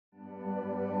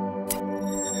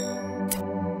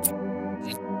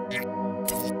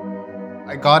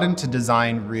got into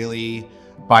design really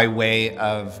by way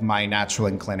of my natural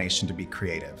inclination to be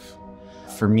creative.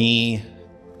 For me,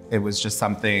 it was just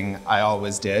something I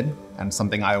always did and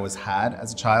something I always had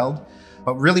as a child,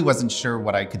 but really wasn't sure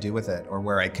what I could do with it or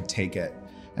where I could take it.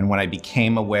 And when I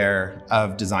became aware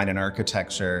of design and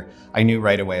architecture, I knew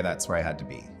right away that's where I had to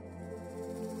be.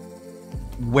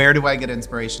 Where do I get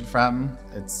inspiration from?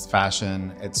 It's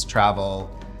fashion, it's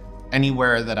travel.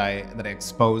 Anywhere that I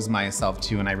expose myself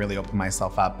to and I really open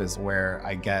myself up is where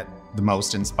I get the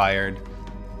most inspired.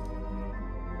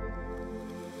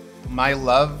 My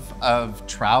love of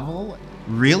travel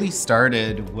really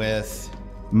started with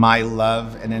my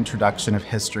love and introduction of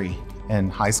history in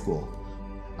high school.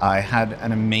 I had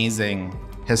an amazing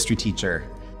history teacher,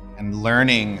 and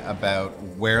learning about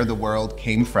where the world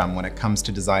came from when it comes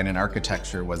to design and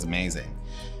architecture was amazing.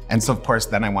 And so of course,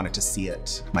 then I wanted to see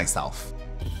it myself.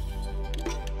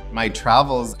 My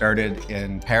travels started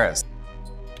in Paris.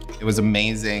 It was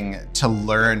amazing to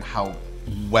learn how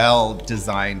well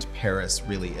designed Paris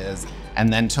really is,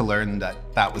 and then to learn that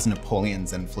that was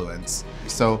Napoleon's influence.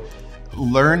 So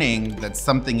learning that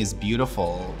something is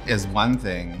beautiful is one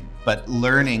thing, but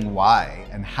learning why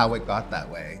and how it got that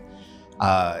way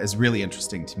is really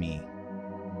interesting to me.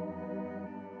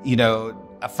 You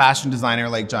know, a fashion designer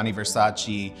like Gianni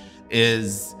Versace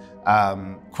is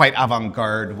quite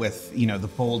avant-garde with, you know, the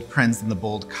bold prints and the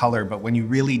bold color, but when you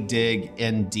really dig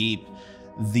in deep,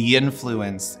 the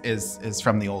influence is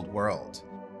from the old world.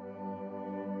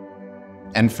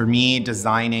 And for me,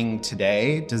 designing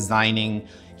today, designing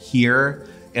here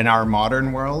in our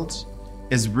modern world,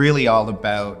 is really all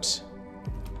about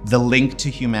the link to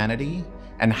humanity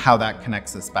and how that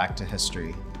connects us back to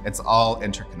history. It's all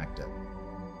interconnected.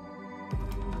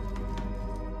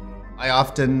 I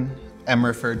often am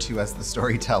referred to as the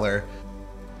storyteller.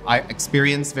 I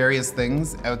experience various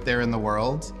things out there in the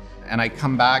world, and I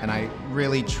come back and I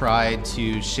really try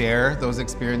to share those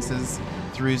experiences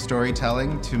through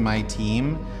storytelling to my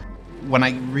team. When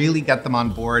I really get them on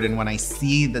board and when I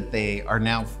see that they are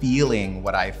now feeling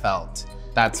what I felt,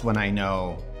 that's when I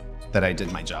know that I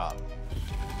did my job.